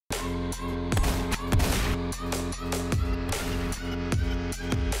Like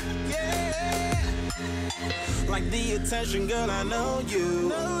the attention, girl, I know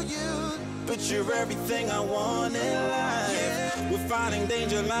you. But you're everything I want in life. We're fighting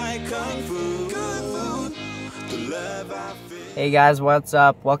danger like kung fu. The love I feel. Hey guys, what's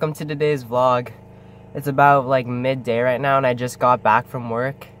up? Welcome to today's vlog. It's about like midday right now and I just got back from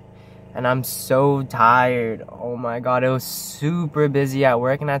work and I'm so tired. Oh my god, it was super busy at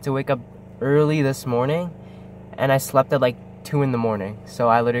work and I had to wake up early this morning and I slept at like 2 in the morning. So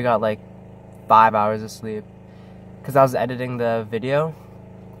I literally got like 5 hours of sleep because I was editing the video.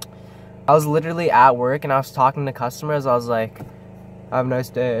 I was literally at work and I was talking to customers. I was like, have a nice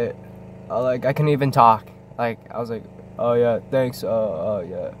day. I couldn't even talk. I was like, oh yeah, thanks,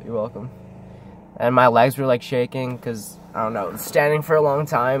 yeah, you're welcome. And my legs were like shaking because, I don't know, standing for a long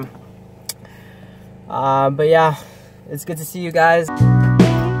time. But yeah, it's good to see you guys.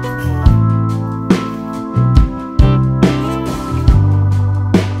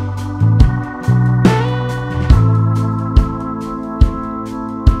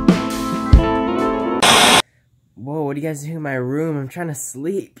 Whoa, what are you guys doing in my room? I'm trying to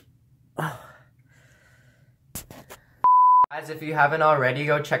sleep. Oh. Guys, if you haven't already,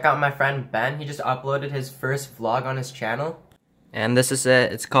 go check out my friend Ben. He just uploaded his first vlog on his channel. And this is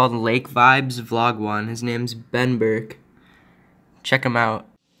it. It's called Lake Vibes Vlog 1. His name's Ben Burke. Check him out.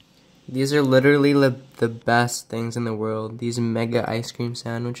 These are literally the best things in the world. These mega ice cream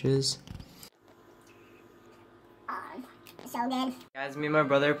sandwiches. So good. Guys, me and my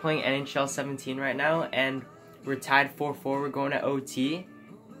brother are playing NHL 17 right now. And we're tied 4-4. We're going to OT.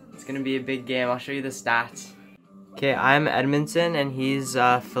 It's going to be a big game. I'll show you the stats. Okay, I'm Edmonton and he's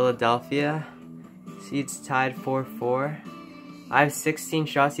Philadelphia. See, it's tied 4-4. I have 16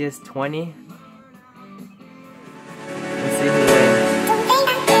 shots, he has 20. Let's see who wins.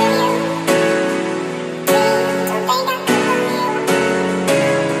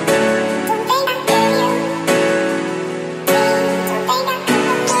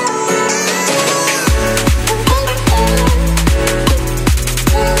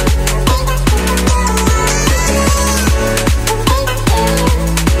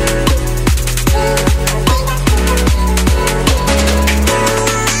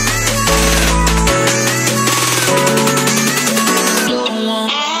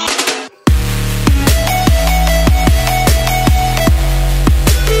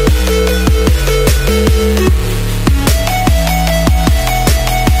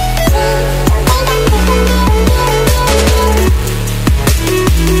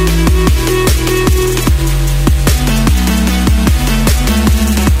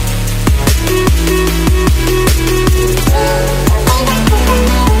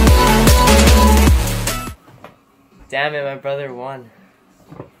 Damn it, my brother won.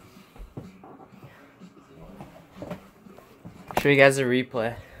 Show you guys a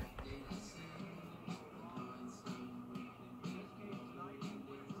replay.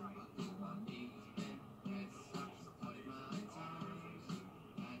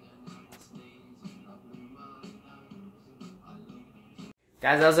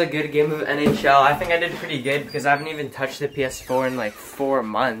 Guys, that was a good game of NHL. I think I did pretty good because I haven't even touched the PS4 in like 4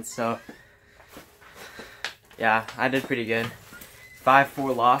 months, so yeah, I did pretty good.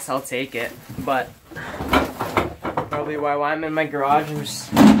 5-4 loss, I'll take it. But probably why I'm in my garage and just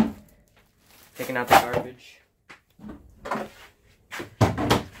taking out the garbage.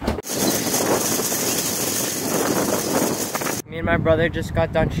 Me and my brother just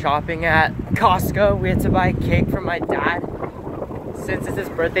got done shopping at Costco. We had to buy a cake for my dad since it's his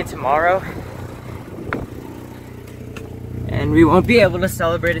birthday tomorrow. And we won't be able to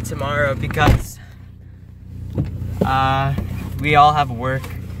celebrate it tomorrow because we all have work.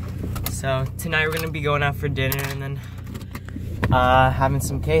 So tonight we're gonna be going out for dinner and then having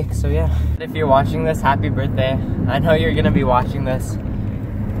some cake. So yeah, if you're watching this, happy birthday. I know you're gonna be watching this.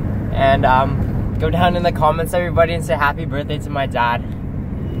 And go down in the comments, everybody, and say happy birthday to my dad.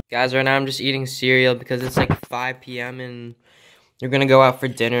 Guys, right now I'm just eating cereal because it's like 5 p.m. and we're gonna go out for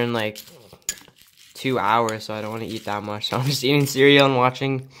dinner in like 2 hours, so I don't want to eat that much. So I'm just eating cereal and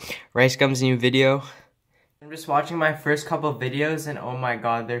watching Rice Gum's new video. I'm just watching my first couple of videos and oh my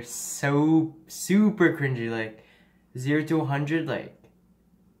god, they're so super cringy. Like 0 to 100, like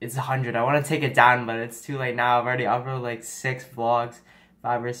it's 100. I want to take it down, but it's too late now. I've already uploaded like 6 vlogs,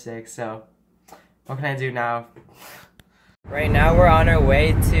 5 or 6. So what can I do now? Right now we're on our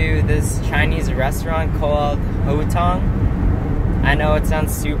way to this Chinese restaurant called Hotong. I know it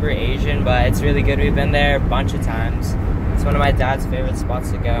sounds super Asian, but it's really good. We've been there a bunch of times. It's one of my dad's favorite spots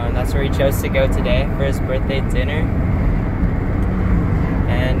to go, and that's where he chose to go today for his birthday dinner.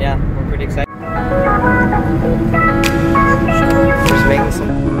 And yeah, we're pretty excited. Just making some.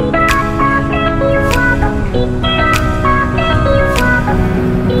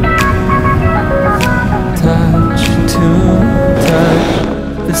 Touch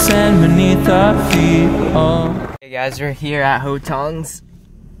the sand beneath our feet. Oh. Hey guys, we're here at Ho Tong's,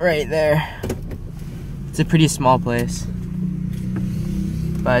 right there. It's a pretty small place,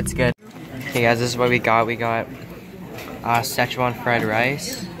 but it's good. Hey guys, this is what we got. We got Szechuan fried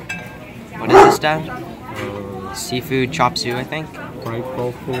rice. What is this, Dad? Seafood chop suey, I think.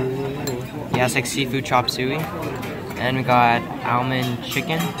 Yeah, it's like seafood chop suey. And we got almond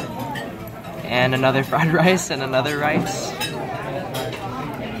chicken. And another fried rice and another rice.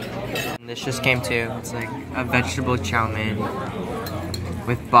 And this just came too. It's like a vegetable chow mein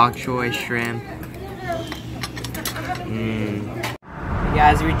with bok choy shrimp. Hey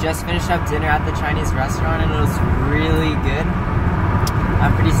guys, we just finished up dinner at the Chinese restaurant and it was really good.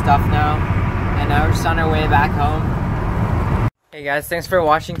 I'm pretty stuffed now. And now we're just on our way back home. Hey guys, thanks for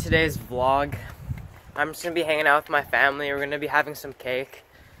watching today's vlog. I'm just gonna be hanging out with my family. We're gonna be having some cake.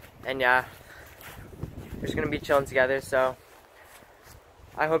 And yeah, we're just gonna be chilling together. So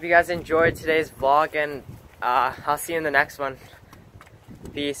I hope you guys enjoyed today's vlog and I'll see you in the next one.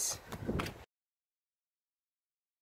 Peace.